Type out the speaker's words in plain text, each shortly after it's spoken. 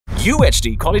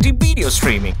UHD quality video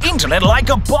streaming. Internet like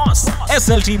a boss.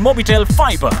 SLT Mobitel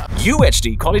Fiber.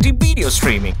 UHD quality video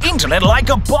streaming. Internet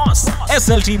like a boss.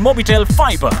 SLT Mobitel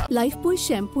Fiber. Lifebuoy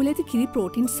shampoo ලෙති කිරි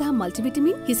protein සහ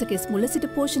multivitamin හිසකෙස් මුල සිට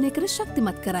පෝෂණය කර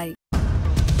ශක්තිමත් කරයි.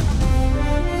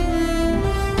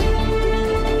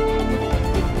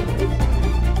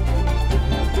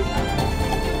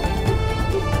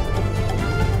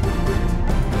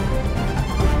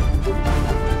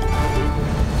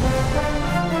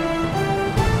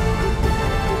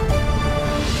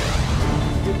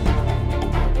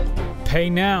 Pay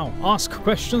now, ask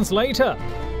questions later.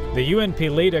 The UNP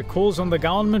leader calls on the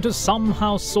government to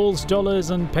somehow source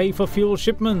dollars and pay for fuel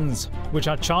shipments, which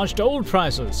are charged old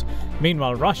prices.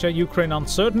 Meanwhile, Russia-Ukraine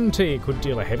uncertainty could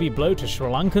deal a heavy blow to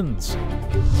Sri Lankans.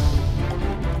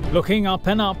 Looking up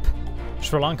and up,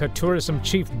 Sri Lanka tourism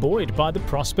chief buoyed by the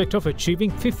prospect of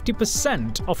achieving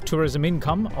 50% of tourism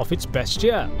income of its best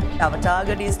year. Our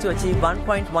target is to achieve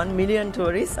 1.1 million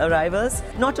tourist arrivals.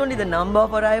 Not only the number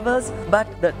of arrivals, but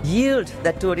the yield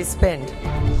that tourists spend.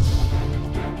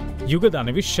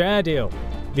 Yugadanavi's share deal.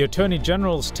 The Attorney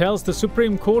General tells the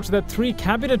Supreme Court that 3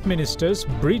 cabinet ministers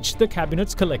breached the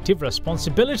cabinet's collective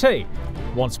responsibility.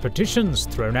 Wants petitions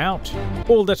thrown out.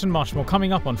 All that and much more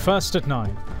coming up on First at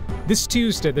 9. This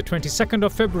Tuesday, the 22nd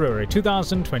of February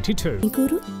 2022.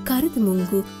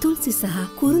 Karadamungu tulsi saha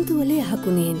kuruntu wale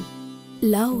hakunen.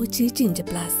 Lauchi Ginger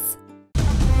Plus.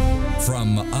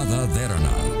 From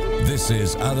AdaDerana, this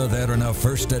is AdaDerana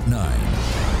First at 9.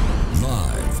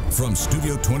 Live from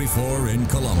Studio 24 in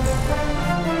Colombo.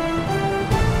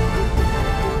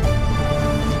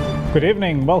 Good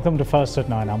evening. Welcome to First at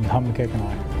 9. I'm Mohammed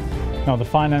Kekanai. Now, the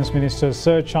Finance Minister's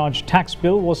surcharge tax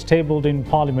bill was tabled in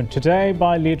Parliament today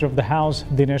by Leader of the House,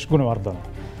 Dinesh Gunawardena.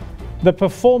 The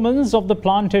performance of the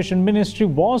Plantation Ministry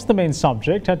was the main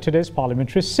subject at today's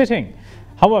parliamentary sitting.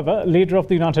 However, Leader of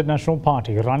the United National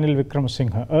Party, Ranil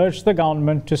Wickremesinghe, urged the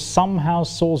government to somehow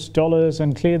source dollars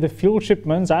and clear the fuel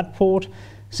shipments at port,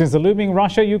 since the looming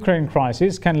Russia-Ukraine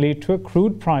crisis can lead to a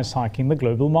crude price hike in the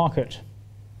global market.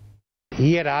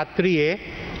 ඊයේ රාත්‍රියේ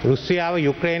රුසියාව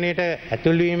යුක්‍රේනයට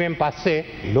ඇතුළු වීමෙන් පස්සේ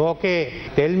ලෝකේ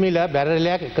තෙල් මිල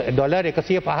බැරලයක් dollar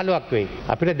 115ක් වෙයි.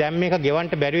 අපිට දැන් මේක ගෙවන්න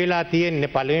බැරි වෙලා තියෙන්නේ.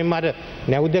 පළවෙනිම අර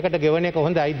නැවුදකට ගෙවන එක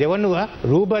හොඳයි. දෙවනුව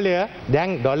රූබලය දැන්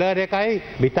ඩොලර් එකයි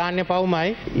බ්‍රිතාන්‍ය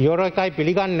පවුමයි යුරෝ එකයි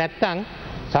පිළිගන්නේ නැත්නම්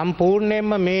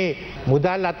සම්පූර්ණයෙන්ම මේ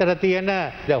මුදල් අතර තියෙන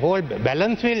the whole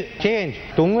balance will change.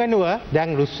 තුන්වෙනුව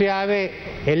දැන් රුසියාවේ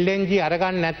LNG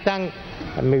අරගන්න නැත්නම්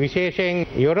විශේෂයෙන්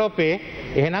යුරෝපේ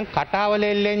එහෙනම් කටාවල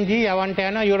LNG යවන්ට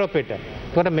යන යුරෝපෙට.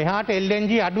 ඒකට මෙහාට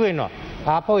LNG අඩු වෙනවා.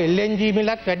 ආපහු LNG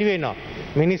මිලත් වැඩි වෙනවා.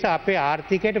 මේ නිසා අපේ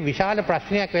ආර්ථිකයට විශාල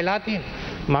ප්‍රශ්නයක් වෙලා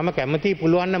තියෙනවා. මම කැමතියි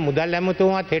පුළුවන් නම් මුදල්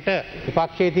ඇමතුමාත් හෙට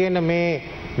විපක්ෂයේ තියෙන මේ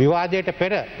විවාදයට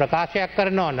පෙර ප්‍රකාශයක්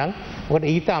කරනවා නම් මොකද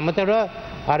ඊට අමතරව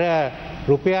අර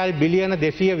රුපියල් බිලියන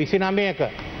 229ක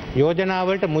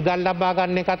යෝජනාවලට මුදල් ලබා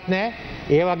ගන්න එකක් නැහැ.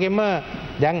 ඒ වගේම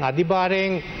දැන්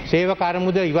අධිභාරයෙන් සේවක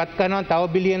අරමුදල ඉවත් කරනවා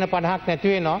තව බිලියන 50ක් නැති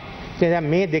වෙනවා. දැන්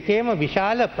මේ දෙකේම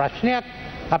විශාල ප්‍රශ්නයක්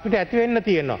අපිට ඇති වෙන්න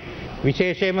තියෙනවා.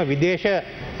 විශේෂයෙන්ම විදේශ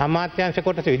අමාත්‍යාංශ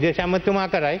කොටස විදේශ ඇමතුමා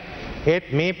කරයි.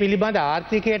 ඒත් මේ පිළිබඳ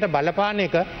ආර්ථිකයට බලපාන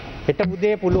එක හෙට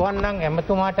උදේ පුළුවන් නම්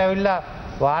ඇමතුමාට ඇවිල්ලා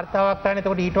වාර්තාවක් කරන්න.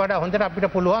 එතකොට ඊට වඩා හොඳට අපිට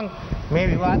පුළුවන් මේ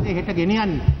විවාදය හෙට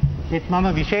ගෙනියන්න. ඒත් මම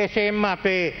විශේෂයෙන්ම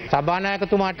අපේ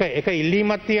සභානායකතුමාට එක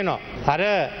ඉල්ලීමක් තියෙනවා. අර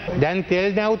දැන් තෙල්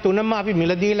නැව් තුනම අපි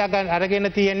මිලදීලා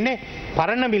අරගෙන තියෙන්නේ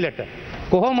පරණ මිලට.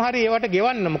 කොහොම හරි ඒවට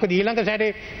ගෙවන්න. මොකද ඊළඟ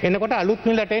සැරේ එනකොට අලුත්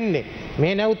මිලට එන්නේ.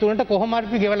 මේ නැව් තුනට කොහොම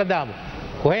හරි ගෙවලා දාමු.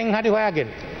 කොහෙන් හරි හොයාගෙන.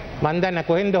 මන් දන්නේ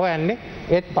කොහෙන්ද හොයන්නේ.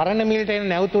 ඒත් පරණ මිලට එන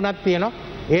නැව් තුනක් තියෙනවා.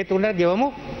 ඒ තුන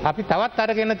ගෙවමු. අපි තවත්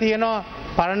අරගෙන තියෙනවා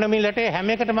පරණ මිලට හැම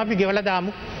එකටම අපි ගෙවලා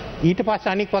දාමු. ඊට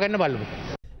පස්සේ අනික් වගන්න බලමු.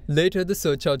 Later, the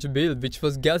surcharge bill, which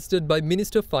was gazetted by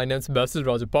Minister of Finance Basil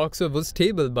Rajapaksa, was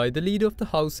tabled by the Leader of the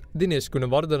House, Dinesh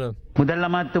Gunawardena. මුදල්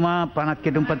අමාත්‍යතුමා 50ක්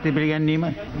කෙටුම්පත් පිළිගැනීම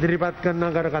ඉදිරිපත් කරන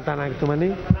කර කතානායකතුමනි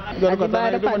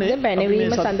අධිභාර පද්ද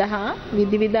පැනවීම සඳහා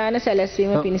විධිවිධාන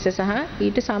සැලැස්වීම පිණිස සහ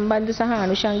ඊට සම්බන්ධ සහ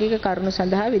අනුශංගික කරුණු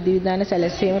සඳහා විධිවිධාන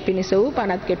සැලැස්වීම පිණිස වූ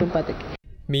 50ක් කෙටුම්පතකි.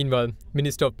 Meanwhile,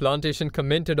 Minister of Plantation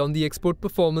commented on the export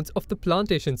performance of the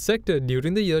plantation sector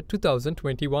during the year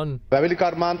 2021. වැවිලි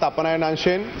කර්මාන්ත අපනයන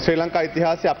අංශයෙන් ශ්‍රී ලංකා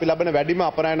ඉතිහාසයේ අපි ලබන වැඩිම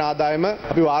අපනයන ආදායම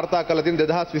අපි වාර්තා කළ තියෙන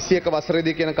 2021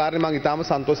 වසරේදී කියන කාරණේ මම ඉතාම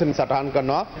සන්තෝෂෙන් සටහන්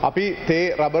කරනවා. අපි තේ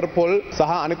රබර් පොල්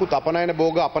සහ අනිකුත් අපනයන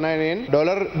භෝග අපනයනයෙන්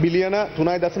ඩොලර් බිලියන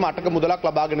 3.8ක මුදලක්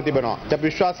ලබාගෙන තිබෙනවා. අපි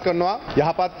විශ්වාස කරනවා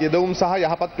යහපත් යෙදවුම් සහ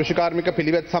යහපත් කෘෂිකාර්මික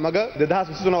පිළිවෙත් සමග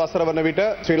 2023 වසර වන විට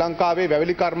ශ්‍රී ලංකාවේ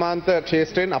වැවිලි කර්මාන්ත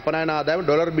ක්ෂේත්‍රයෙන් අපනයන ආදායම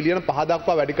ඩොලර් බිලියන 5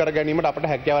 දක්වා වැඩි කර ගැනීමට අපට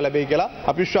හැකියාව ලැබෙයි කියලා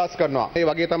අපි විශ්වාස කරනවා. ඒ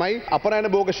වගේ තමයි අපනයන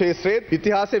භෝග ක්ෂේත්‍රයේ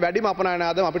ඉතිහාසයේ වැඩිම අපනයන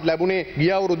ආදායම අපිට ලැබුණේ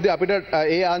ගිය අවුරුද්දේ අපිට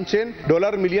ඒ අංශයෙන්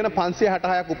ඩොලර් මිලියන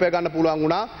 566ක් උපය ගන්න පුළුවන්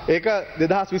වුණා. ඒක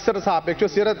 2020ට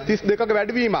සාපේක්ෂව 32ක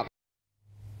වැඩිවීමක්.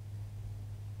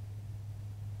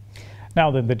 Now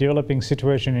then, the developing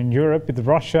situation in Europe with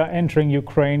Russia entering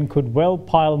Ukraine could well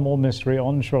pile more misery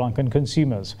on Sri Lankan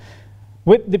consumers.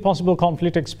 With the possible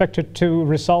conflict expected to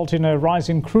result in a rise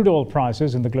in crude oil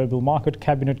prices in the global market,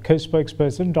 Cabinet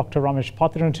co-spokesperson Dr. Ramesh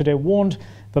Pathiran today warned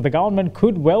that the government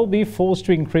could well be forced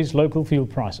to increase local fuel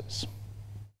prices.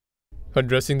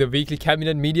 Addressing the weekly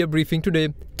Cabinet media briefing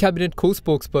today, Cabinet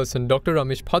co-spokesperson Dr.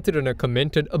 Ramesh Pathiran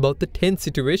commented about the tense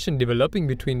situation developing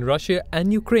between Russia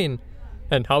and Ukraine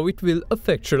and how it will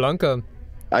affect Sri Lanka.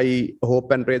 I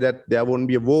hope and pray that there won't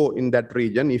be a war in that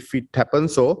region. If it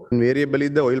happens so, invariably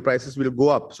the oil prices will go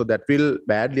up. So that will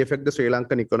badly affect the Sri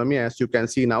Lankan economy. As you can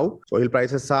see now, oil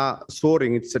prices are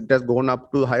soaring. It has gone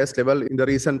up to the highest level in the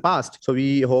recent past. So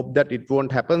we hope that it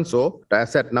won't happen so.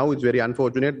 As at now, it's very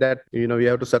unfortunate that we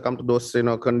have to succumb to those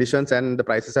conditions and the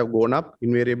prices have gone up.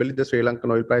 Invariably, the Sri Lankan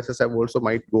oil prices have also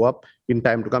might go up in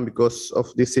time to come because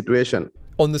of this situation.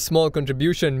 On the small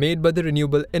contribution made by the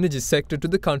renewable energy sector to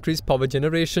the country's power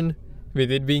generation, with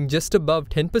it being just above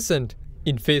 10%,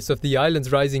 in face of the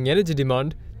island's rising energy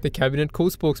demand, the Cabinet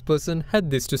co-spokesperson had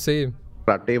this to say.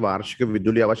 රටේ වාර්ෂික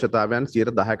විදුලි අවශ්‍යතාවයන්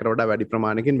 10%කට වඩා වැඩි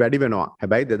ප්‍රමාණයකින් වැඩි වෙනවා.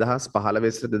 හැබැයි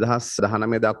 2015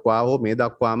 2019 දක්වා හෝ මේ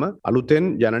දක්වාම අලුතෙන්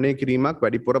ජනනය කිරීමක්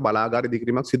වැඩිපුර බලාගාර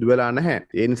ඉදිකිරීමක් සිදු වෙලා නැහැ.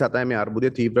 ඒ නිසා තමයි මේ අර්බුදය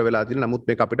තීව්‍ර වෙලා තියෙන්නේ. නමුත්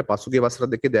මේක අපිට පසුගිය වසර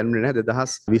දෙකේ දැනුනේ නැහැ.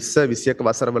 2020 21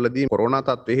 වසරවලදී කොරෝනා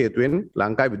තත්ත්වයේ හේතුවෙන්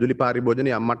ලංකාවේ විදුලි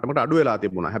පරිභෝජනය යම් මට්ටමකට අඩු වෙලා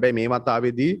තිබුණා. හැබැයි මේ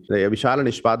වතාවේදී විශාල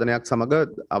නිෂ්පාදනයක් සමග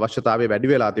අවශ්‍යතාවය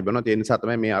වැඩි වෙලා තිබෙනවා. ඒ නිසා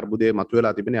තමයි මේ අර්බුදය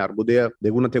මතුවලා තිබෙන්නේ. අර්බුදය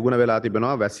දෙගුණ තෙගුණ වෙලා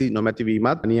තිබෙනවා. වැසි නොමැති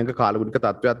වීමත් නියඟ කාලගුණික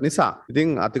තත්ත්වයක් නිසා. ඉතින්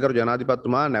අතිගරු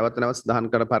ජනාධිපතිතුමා නැවත සඳහන්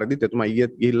කර පරිදි එතුමා ඊයේ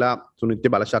ගිහිල්ලා සුනිත්‍ය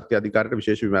බලශක්ති අධිකාරියට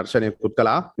විශේෂ විමර්ශනයකුත්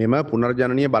කළා. මෙම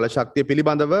පුනර්ජනනීය බලශක්තිය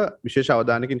පිළිබඳව විශේෂ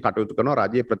අවධානයකින් කටයුතු කරනවා.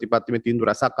 රජයේ ප්‍රතිපත්තිමය තීන්දුව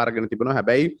රැසක් අරගෙන තිබෙනවා.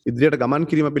 හැබැයි ඉදිරියට ගමන්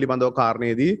කිරීම පිළිබඳව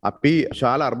කාරණේදී අපි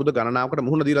ශාල අර්බුද ගණනාවකට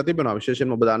මුහුණ දීලා තිබෙනවා.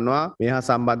 විශේෂයෙන්ම ඔබ දන්නවා මේ හා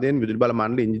සම්බන්ධයෙන් විදුලි බල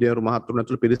මණ්ඩල ඉංජිනේරු මහතුරුන්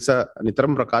ඇතුළු පිරිස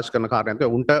නිතරම ප්‍රකාශ කරන කාරණයක්.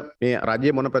 උන්ට මේ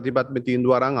රජයේ මොන ප්‍රතිපත්තිමය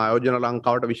තීන්දුව අරන් ආයෝජන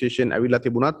ලංකාවට විශේෂයෙන් ඇවිල්ලා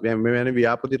තිබුණත් මෙවැනි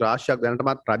ව්‍යාපෘති රාශියක්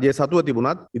දැනටමත් රජයේ සතුව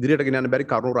තිබුණත් ඉදිරියට ගෙන යන්න බැරි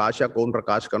කරුණු රාශියක් වුන්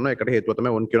ප්‍රකාශ කරනවා. ඒකට හේතුව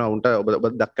තමයි වුන් කියනවා උන්ට ඔබ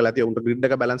දක්කලා ඇති උන්ට ග්‍රිඩ්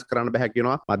එක බැලන්ස් කරන්න බෑ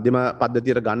කියනවා. මධ්‍යම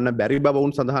පද්ධතියට ගන්න බැරි බව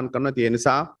වුන් සඳහන් කරනවා. ඒ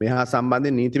නිසා මෙහා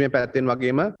සම්බන්ධයෙන් නීතිමය පැත්තෙන්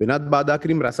වගේම වෙනත් බාධා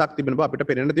කිරීම රසක් තිබෙන බව අපිට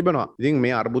පේන්න තිබෙනවා. ඉතින්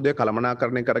මේ අර්බුදය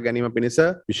කළමනාකරණය කර ගැනීම පිණිස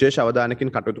විශේෂ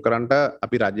අවධානයකින් කටයුතු කරන්නට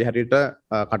අපි රාජ්‍ය හැටියට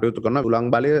කටයුතු කරනවා.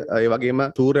 උලං බලය ඒ වගේම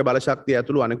සූර්ය බලශක්තිය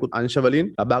ඇතුළු අනෙකුත් අංශ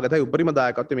වලින් ලබාගත උපරිම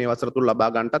දායකත්වය මේ වසර තුල ලබා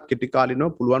ගන්නටත් කෙටි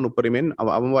කාලිනව පුළුවන් උපරිමෙන්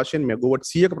අවම වශයෙන් මෙගාවොට්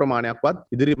 100ක ප්‍රමාණයක්වත්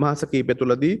ඉදිරි මාස කිහිපය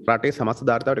තුලදී රටේ සමස්ත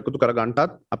ධාරිතාවට එකතු කර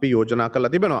ගන්නටත් අපි යෝජනා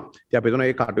කරලා තිබෙනවා. ඉතින් අපි හිතනවා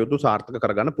මේ කටයුතු සාර්ථක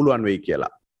කරගන්න පුළුවන් වෙයි කියලා.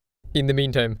 In the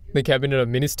meantime, the Cabinet of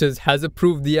Ministers has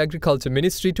approved the Agriculture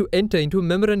Ministry to enter into a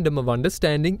Memorandum of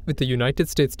Understanding with the United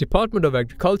States Department of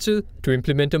Agriculture to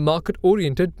implement a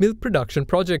market-oriented milk production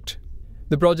project.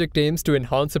 The project aims to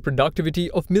enhance the productivity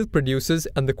of milk producers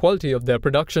and the quality of their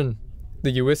production.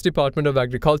 The US Department of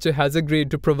Agriculture has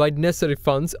agreed to provide necessary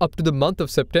funds up to the month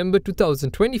of September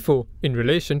 2024 in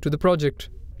relation to the project.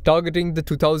 Targeting the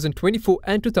 2024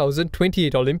 and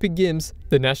 2028 Olympic Games,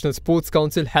 the National Sports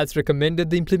Council has recommended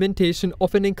the implementation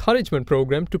of an encouragement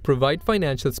program to provide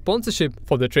financial sponsorship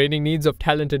for the training needs of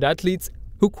talented athletes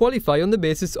who qualify on the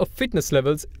basis of fitness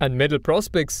levels and medal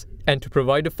prospects, and to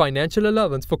provide a financial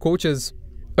allowance for coaches.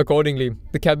 Accordingly,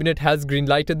 the Cabinet has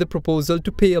green-lighted the proposal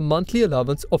to pay a monthly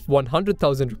allowance of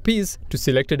 100,000 rupees to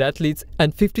selected athletes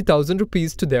and 50,000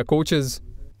 rupees to their coaches.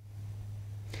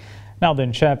 Now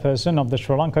then, Chairperson of the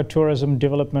Sri Lanka Tourism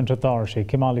Development Authority,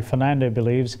 Kimali Fernando,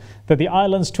 believes that the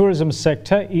island's tourism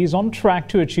sector is on track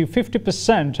to achieve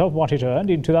 50% of what it earned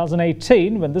in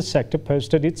 2018 when the sector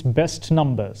posted its best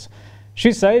numbers.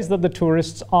 She says that the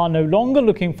tourists are no longer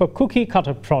looking for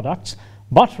cookie-cutter products,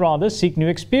 but rather seek new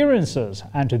experiences.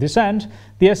 And to this end,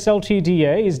 the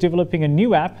SLTDA is developing a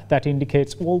new app that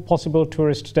indicates all possible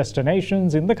tourist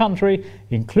destinations in the country,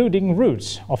 including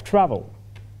routes of travel.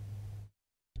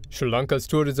 Sri Lanka's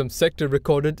tourism sector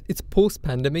recorded its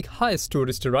post-pandemic highest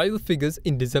tourist arrival figures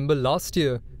in December last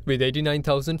year, with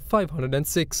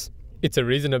 89,506. It's a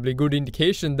reasonably good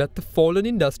indication that the fallen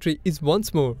industry is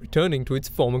once more returning to its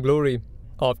former glory.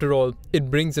 After all, it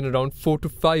brings in around $4 to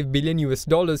 $5 billion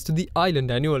to the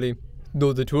island annually.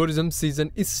 Though the tourism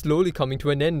season is slowly coming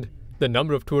to an end, the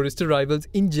number of tourist arrivals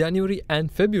in January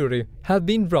and February have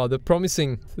been rather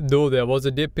promising. Though there was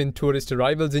a dip in tourist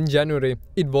arrivals in January,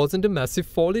 it wasn't a massive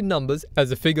fall in numbers as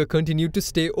the figure continued to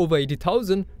stay over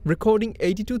 80,000, recording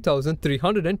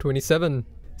 82,327.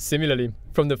 Similarly,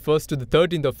 from the 1st to the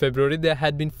 13th of February, there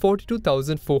had been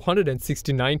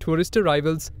 42,469 tourist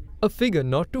arrivals, a figure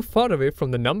not too far away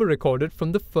from the number recorded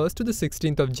from the 1st to the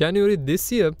 16th of January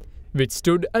this year, which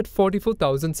stood at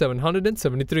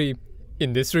 44,773.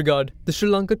 In this regard, the Sri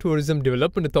Lanka Tourism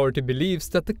Development Authority believes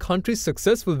that the country's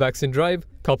successful vaccine drive,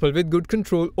 coupled with good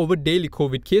control over daily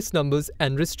COVID case numbers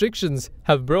and restrictions,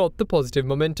 have brought the positive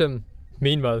momentum.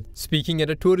 Meanwhile, speaking at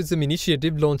a tourism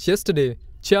initiative launched yesterday,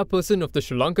 Chairperson of the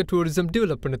Sri Lanka Tourism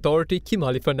Development Authority,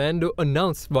 Kimali Fernando,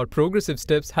 announced what progressive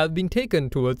steps have been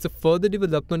taken towards the further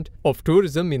development of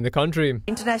tourism in the country.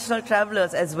 International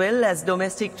travelers as well as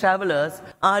domestic travelers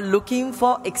are looking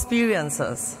for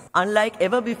experiences. Unlike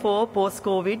ever before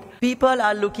post-COVID, people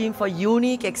are looking for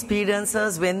unique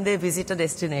experiences when they visit a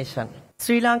destination.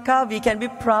 Sri Lanka, we can be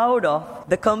proud of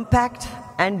the compact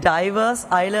and diverse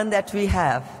island that we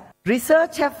have.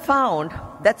 Research have found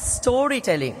that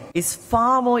storytelling is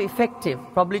far more effective,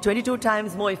 probably 22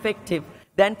 times more effective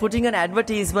than putting an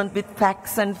advertisement with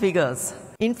facts and figures.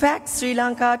 In fact, Sri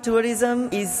Lanka Tourism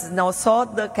is now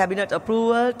sought the cabinet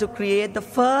approval to create the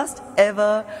first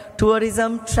ever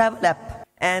tourism travel app.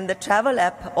 And the travel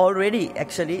app already,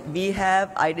 actually, we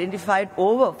have identified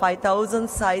over 5,000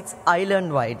 sites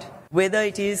island-wide. Whether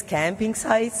it is camping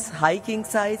sites, hiking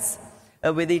sites,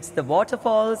 whether it's the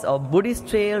waterfalls or Buddhist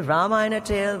trail, Ramayana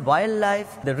trail,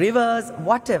 wildlife, the rivers,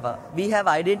 whatever, we have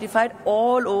identified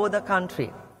all over the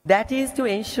country. That is to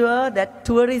ensure that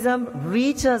tourism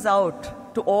reaches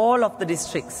out to all of the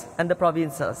districts and the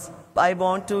provinces. I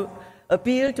want to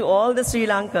appeal to all the Sri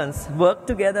Lankans, work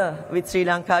together with Sri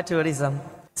Lanka Tourism.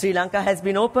 Sri Lanka has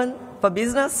been open for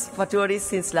business, for tourists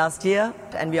since last year,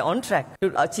 and we are on track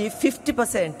to achieve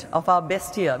 50% of our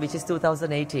best year, which is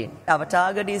 2018. Our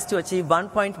target is to achieve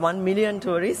 1.1 million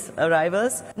tourist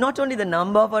arrivals, not only the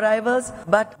number of arrivals,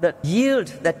 but the yield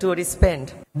that tourists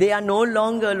spend. They are no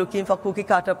longer looking for cookie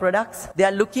cutter products. They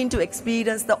are looking to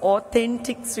experience the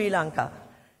authentic Sri Lanka.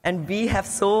 And we have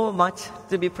so much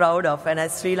to be proud of. And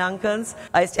as Sri Lankans,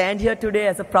 I stand here today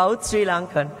as a proud Sri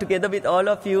Lankan, together with all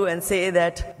of you, and say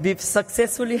that we've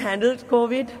successfully handled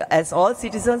COVID. As all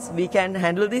citizens, we can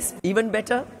handle this even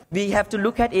better. We have to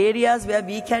look at areas where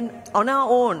we can, on our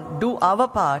own, do our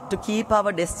part to keep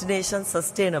our destination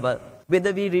sustainable.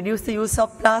 Whether we reduce the use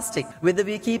of plastic, whether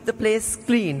we keep the place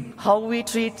clean, how we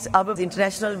treat our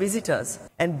international visitors.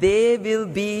 And they will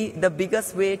be the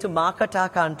biggest way to market our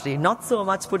country. Not so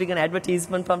much putting an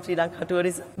advertisement from Sri Lanka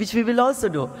Tourism, which we will also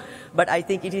do. But I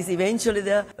think it is eventually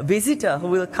the visitor who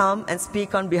will come and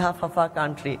speak on behalf of our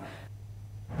country.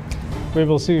 We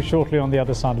will see you shortly on the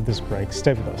other side of this break.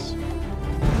 Stay with us.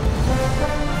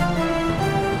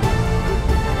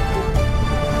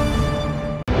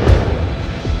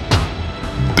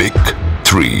 Big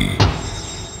 3.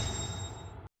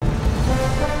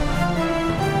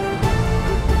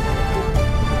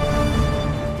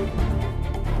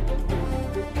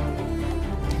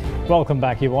 Welcome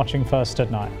back. You're watching First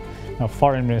at 9. Now,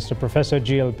 Foreign Minister Professor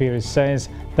G.L. Peiris says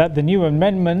that the new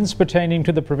amendments pertaining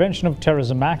to the Prevention of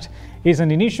Terrorism Act is an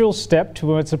initial step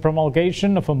towards the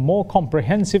promulgation of a more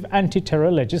comprehensive anti-terror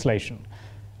legislation.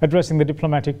 Addressing the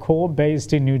diplomatic corps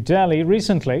based in New Delhi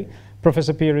recently,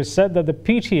 Professor Peiris said that the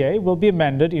PTA will be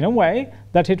amended in a way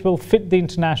that it will fit the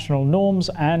international norms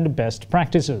and best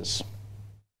practices.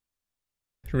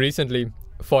 Recently,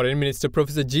 Foreign Minister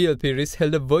Professor G.L. Peiris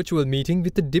held a virtual meeting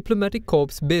with the diplomatic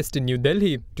corps based in New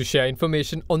Delhi to share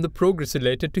information on the progress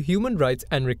related to human rights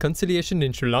and reconciliation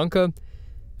in Sri Lanka,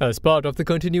 as part of the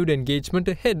continued engagement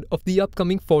ahead of the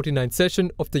upcoming 49th session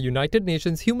of the United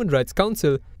Nations Human Rights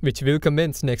Council, which will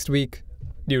commence next week.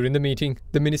 During the meeting,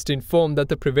 the minister informed that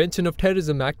the Prevention of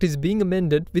Terrorism Act is being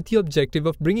amended with the objective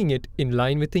of bringing it in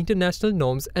line with international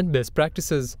norms and best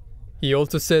practices. He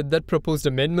also said that proposed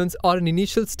amendments are an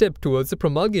initial step towards the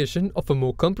promulgation of a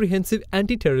more comprehensive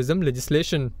anti-terrorism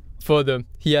legislation. Further,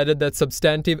 he added that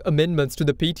substantive amendments to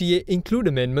the PTA include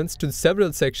amendments to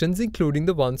several sections, including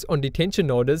the ones on detention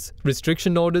orders,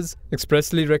 restriction orders,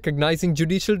 expressly recognizing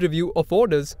judicial review of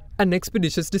orders, and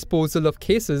expeditious disposal of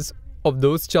cases of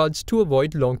those charged to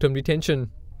avoid long-term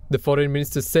detention. The Foreign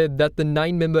Minister said that the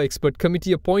 9-member expert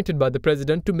committee appointed by the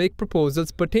President to make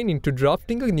proposals pertaining to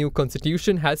drafting a new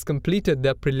constitution has completed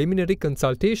their preliminary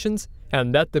consultations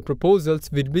and that the proposals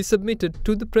will be submitted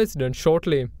to the President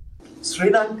shortly.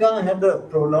 Sri Lanka had a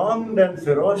prolonged and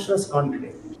ferocious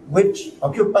conflict which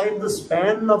occupied the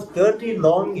span of 30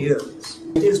 long years.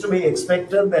 It is to be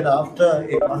expected that after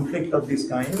a conflict of this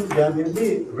kind, there will be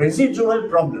residual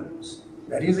problems.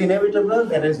 That is inevitable.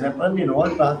 That has happened in all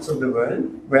parts of the world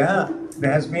where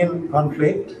there has been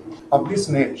conflict of this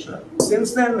nature.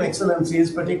 Since then,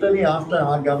 Excellencies, particularly after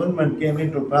our government came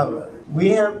into power, we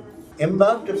have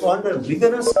embarked upon a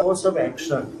vigorous course of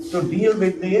action to deal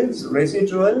with these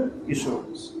residual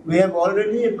issues. We have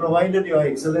already provided Your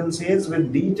Excellencies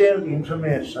with detailed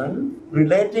information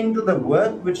relating to the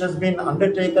work which has been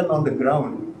undertaken on the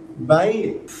ground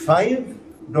by 5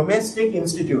 domestic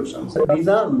institutions. These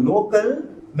are local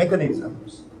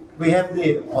mechanisms. We have the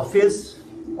Office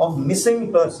of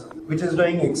Missing Persons, which is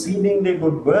doing exceedingly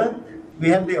good work. We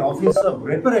have the Office of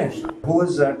Reparation,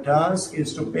 whose task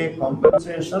is to pay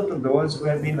compensation to those who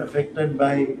have been affected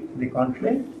by the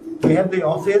conflict. We have the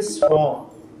Office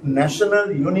for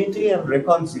National Unity and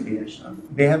Reconciliation.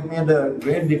 They have made a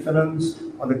great difference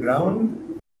on the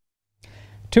ground.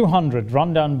 200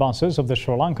 rundown buses of the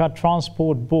Sri Lanka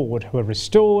Transport Board were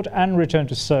restored and returned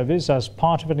to service as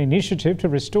part of an initiative to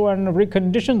restore and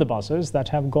recondition the buses that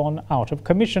have gone out of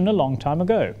commission a long time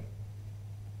ago.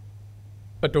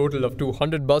 A total of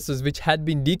 200 buses which had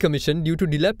been decommissioned due to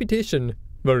dilapidation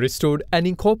were restored and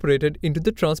incorporated into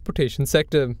the transportation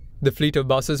sector. The fleet of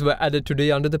buses were added today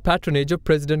under the patronage of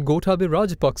President Gotabaya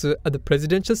Rajapaksa at the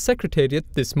Presidential Secretariat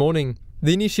this morning.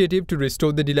 The initiative to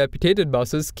restore the dilapidated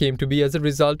buses came to be as a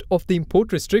result of the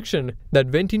import restriction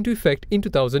that went into effect in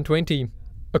 2020.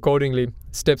 Accordingly,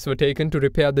 steps were taken to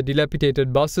repair the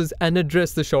dilapidated buses and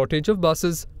address the shortage of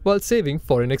buses while saving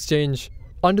foreign exchange.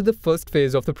 Under the first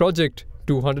phase of the project,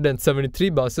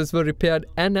 273 buses were repaired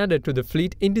and added to the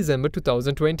fleet in December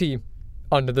 2020.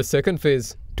 Under the second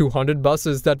phase, 200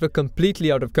 buses that were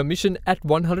completely out of commission at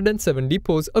 107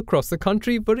 depots across the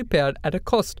country were repaired at a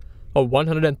cost of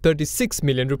 136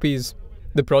 million rupees.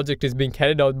 The project is being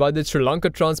carried out by the Sri Lanka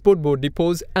Transport Board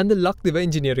depots and the Lakdiva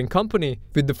Engineering Company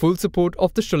with the full support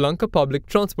of the Sri Lanka Public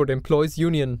Transport Employees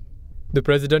Union. The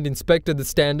President inspected the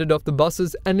standard of the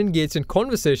buses and engaged in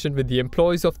conversation with the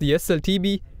employees of the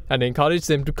SLTB and encouraged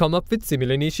them to come up with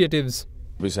similar initiatives.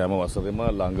 විසෑම වසරෙම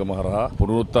ලංගම හරහා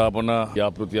පුනරුත්ථාපන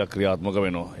ව්‍යාපෘතියක් ක්‍රියාත්මක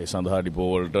වෙනවා. ඒ සඳහා depot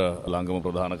වලට ලංගම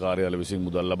ප්‍රධාන කාර්යාලය විසින්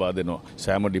මුදල් ලබා දෙනවා.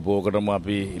 සෑම ඩිපෝකටම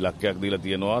අපි ඉලක්කයක් දීලා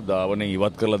තියෙනවා. ධාවනය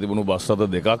ඉවත් කරලා තිබුණු බස් රථ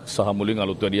දෙකක් සහ මුලින්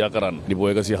අලුත් වැඩියා කරන්න.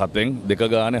 ඩිපෝ 107න් දෙක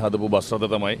ගානේ හදපු බස් රථ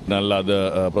තමයි ගෙනල්ලා අද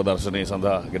ප්‍රදර්ශනයේ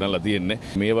සඳහා ගෙනල්ලා තියෙන්නේ.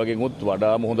 මේ වගේමුත්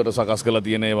වඩාම හොඳට සකස් කරලා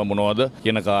තියෙන ඒවා මොනවද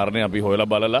කියන කාරණේ අපි හොයලා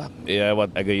බලලා ඒ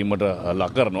අයවත් ඇගීමට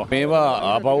ලක් කරනවා. මේවා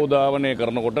ආපහු ධාවනය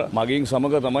කරනකොට මගින්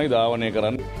සමග තමයි ධාවනය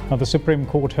කරන්නේ. Now, the Supreme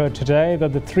Court heard today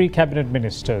that the 3 cabinet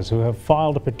ministers who have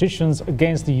filed petitions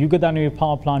against the Yugadanu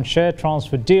power plant share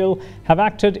transfer deal have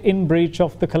acted in breach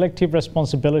of the collective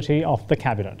responsibility of the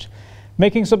cabinet.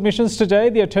 Making submissions today,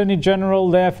 the Attorney General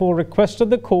therefore requested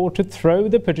the court to throw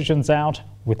the petitions out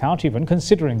without even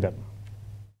considering them.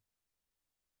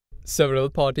 Several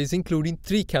parties, including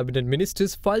 3 cabinet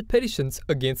ministers, filed petitions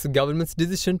against the government's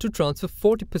decision to transfer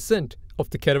 40% of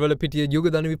the Kerawalapitiya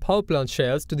Yugadanu power plant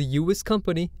shares to the US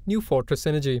company New Fortress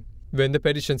Energy. When the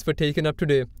petitions were taken up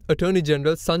today, Attorney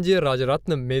General Sanjaya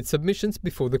Rajaratnam made submissions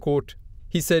before the court.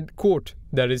 He said, quote,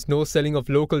 "There is no selling of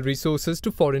local resources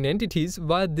to foreign entities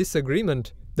via this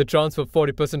agreement. The transfer of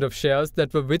 40% of shares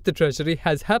that were with the Treasury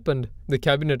has happened. The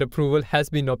cabinet approval has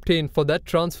been obtained for that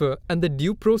transfer and the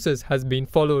due process has been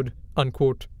followed."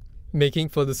 Unquote. Making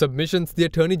further submissions, the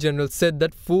Attorney General said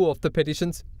that 4 of the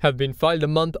petitions have been filed a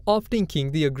month after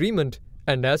inking the agreement,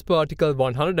 and as per Article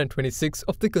 126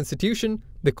 of the Constitution,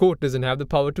 the court doesn't have the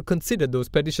power to consider those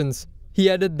petitions. He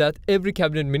added that every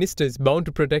cabinet minister is bound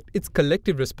to protect its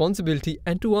collective responsibility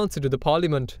and to answer to the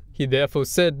parliament. He therefore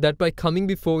said that by coming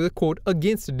before the court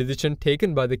against a decision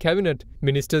taken by the cabinet,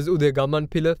 ministers Udaya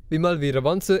Gammanpila, Vimal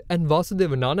Weerawansa and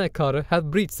Vasudeva Nanayakkara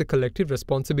have breached the collective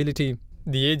responsibility.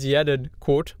 The AG added,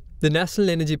 quote, "The National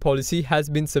Energy Policy has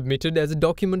been submitted as a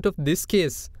document of this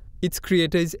case. Its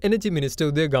creator is Energy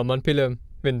Minister Udaya Gammanpila.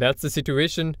 When that's the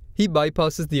situation, he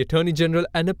bypasses the Attorney General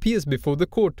and appears before the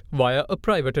court via a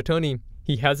private attorney.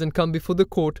 He hasn't come before the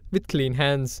court with clean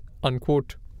hands."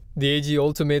 Unquote. The AG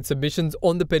also made submissions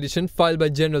on the petition filed by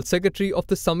General Secretary of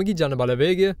the Samagi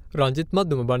Janabalawegaya, Ranjit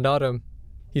Madduma Bandara.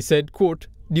 He said, quote,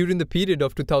 "During the period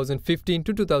of 2015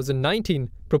 to 2019,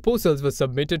 proposals were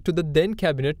submitted to the then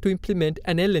cabinet to implement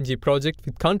an LNG project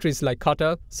with countries like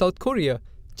Qatar, South Korea,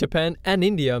 Japan and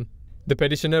India. The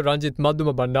petitioner Ranjit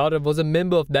Madduma Bandara was a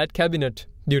member of that cabinet.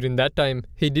 During that time,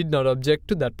 he did not object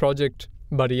to that project.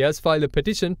 But he has filed a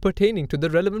petition pertaining to the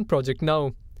relevant project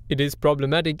now. It is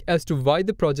problematic as to why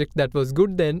the project that was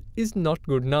good then is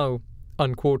not good now."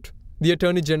 Unquote. The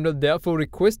Attorney General therefore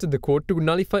requested the court to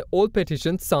nullify all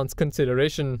petitions sans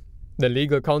consideration. The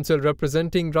legal counsel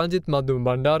representing Ranjit Madhu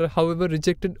Bandara, however,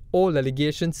 rejected all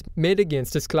allegations made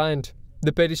against his client.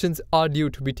 The petitions are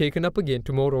due to be taken up again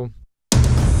tomorrow.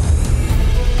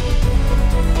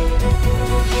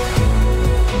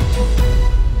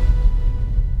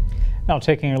 Now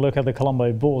taking a look at the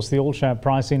Colombo Bourse, the all-share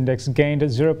price index gained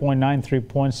 0.93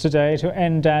 points today to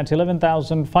end at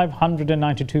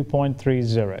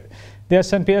 11,592.30. The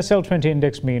S&P SL20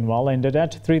 index meanwhile ended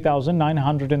at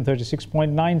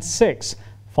 3,936.96,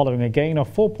 following a gain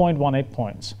of 4.18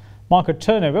 points. Market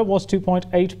turnover was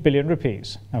 2.8 billion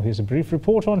rupees. Now here's a brief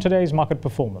report on today's market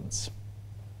performance.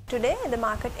 Today, the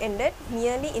market ended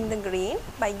nearly in the green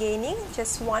by gaining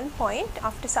just 1 point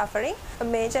after suffering a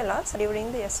major loss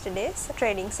during yesterday's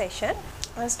trading session.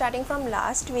 Starting from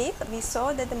last week, we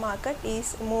saw that the market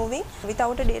is moving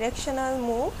without a directional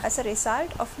move as a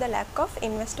result of the lack of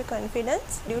investor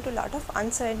confidence due to a lot of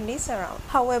uncertainties around.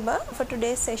 However, for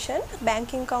today's session,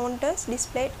 banking counters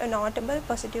displayed a notable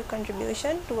positive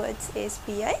contribution towards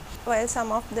SPI, while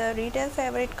some of the retail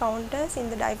favorite counters in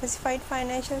the diversified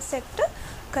financial sector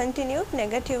continued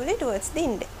negatively towards the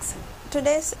index.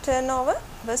 Today's turnover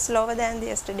was lower than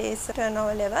yesterday's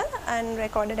turnover level and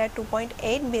recorded at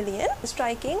 2.8 billion,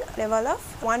 striking level of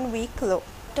 1 week low.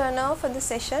 Turnover for the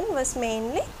session was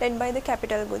mainly led by the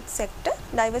capital goods sector,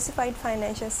 diversified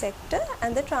financial sector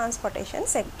and the transportation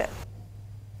sector.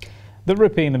 The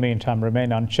rupee in the meantime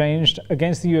remained unchanged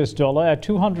against the US dollar at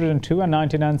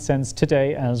 202.99 cents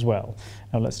today as well.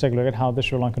 Now let's take a look at how the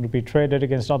Sri Lankan rupee traded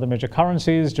against other major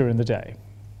currencies during the day.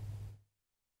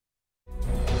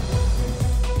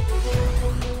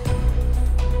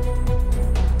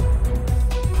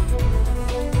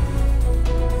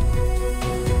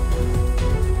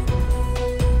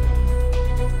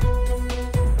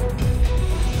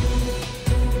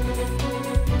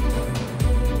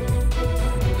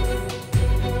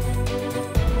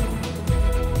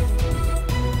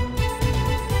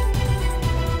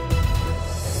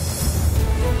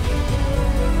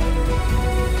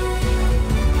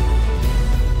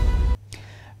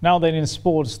 Now then, in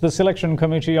sports, the selection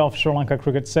committee of Sri Lanka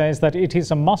cricket says that it is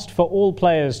a must for all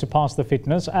players to pass the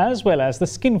fitness as well as the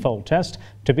skin fold test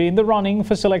to be in the running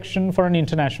for selection for an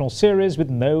international series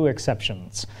with no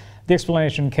exceptions. The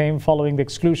explanation came following the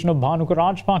exclusion of Bhanuka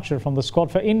Rajapaksa from the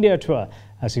squad for India tour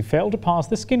as he failed to pass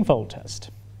the skin fold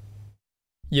test.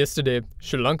 Yesterday,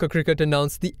 Sri Lanka cricket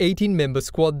announced the 18-member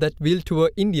squad that will tour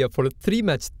India for a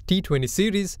 3-match T20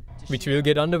 series, which will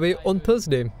get underway on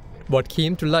Thursday. What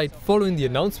came to light following the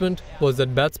announcement was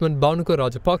that batsman Bhanuka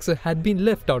Rajapaksa had been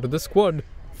left out of the squad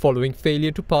following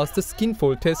failure to pass the skin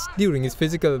fold test during his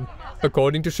physical.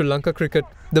 According to Sri Lanka cricket,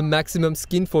 the maximum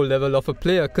skin fold level of a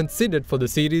player considered for the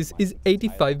series is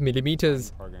 85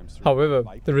 millimeters. However,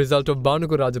 the result of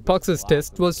Bhanuka Rajapaksa's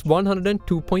test was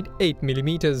 102.8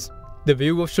 millimeters. The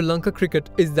view of Sri Lanka cricket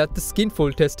is that the skin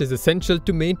fold test is essential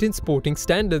to maintain sporting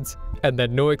standards and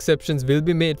that no exceptions will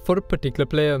be made for a particular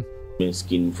player.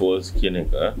 Skin folds කියන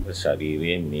එක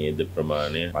ශරීරයේ මේද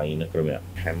ප්‍රමාණය අයින ක්‍රමයක්.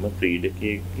 හැම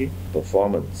ක්‍රීඩකයෙක්ගේ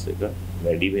performance එක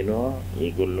වැඩි වෙනවා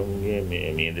ඒගොල්ලොන්ගේ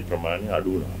මේද ප්‍රමාණය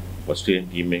අඩු වෙනවා. ඔස්ට්‍රේලියන්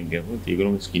ටීම් එකෙන් ගියොත්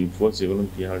ඒගොල්ලොන්ගේ skin folds ඒගොල්ලොන්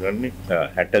තියාගන්නේ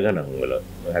 60 ගණන් වල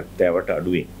 70ට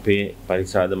අඩුවෙන්. අපේ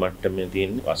පරිසාද මට්ටමේ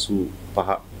තියෙන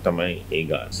 85 තමයි ඒ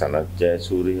ගාන. සනත්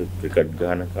ජයසූරිය ක්‍රිකට්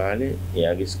ගහන කාලේ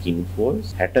එයාගේ skin folds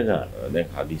 60 ගාන. දැන්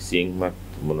හදිසියෙන්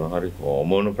මොනවා හරි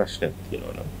හෝමෝන ප්‍රශ්නයක්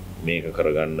තියෙනවා නම් මේක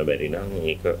කරගන්න බැරි නම්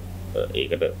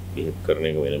ඒකට බෙහෙත් කරන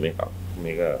එක වෙනම එකක්.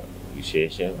 මේක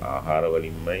විශේෂයෙන් ආහාර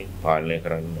වලින්මයි පාලනය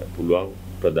කරන්න පුළුවන්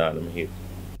ප්‍රධානම හේතුව.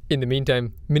 In the meantime,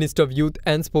 Minister of Youth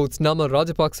and Sports Nama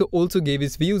Rajapaksa also gave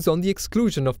his views on the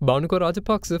exclusion of Bhanuka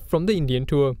Rajapaksa from the Indian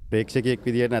tour. ප්‍රේක්ෂකයෙක්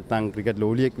විදියට නැත්නම් ක්‍රිකට්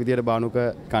ලෝලියෙක් විදියට බානුක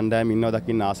කණ්ඩායම ඉන්නවා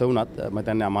දකින්න ආස වුණත් මම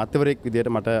හිතන්නේ අමාත්‍යවරයෙක් විදියට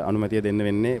මට අනුමැතිය දෙන්න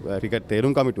වෙන්නේ ක්‍රිකට්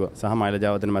තේරුම් කමිටුව සහ මයිල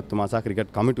ජයවර්ධන මැතිතුමා සහ ක්‍රිකට්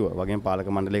කමිටුව වගේම පාලක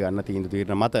මණ්ඩලය ගන්න තීන්දුව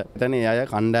తీරන මත හිතන්නේ ඒ අය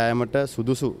කණ්ඩායමට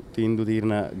සුදුසු තීන්දුව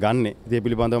తీරන ගන්නේ. ඒ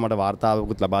පිළිබඳව මට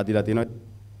වාර්තාවකුත් ලබා දීලා තියෙනවා.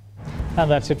 And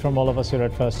that's it from all of us here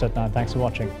at First at 9. Thanks for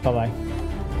watching. Bye-bye.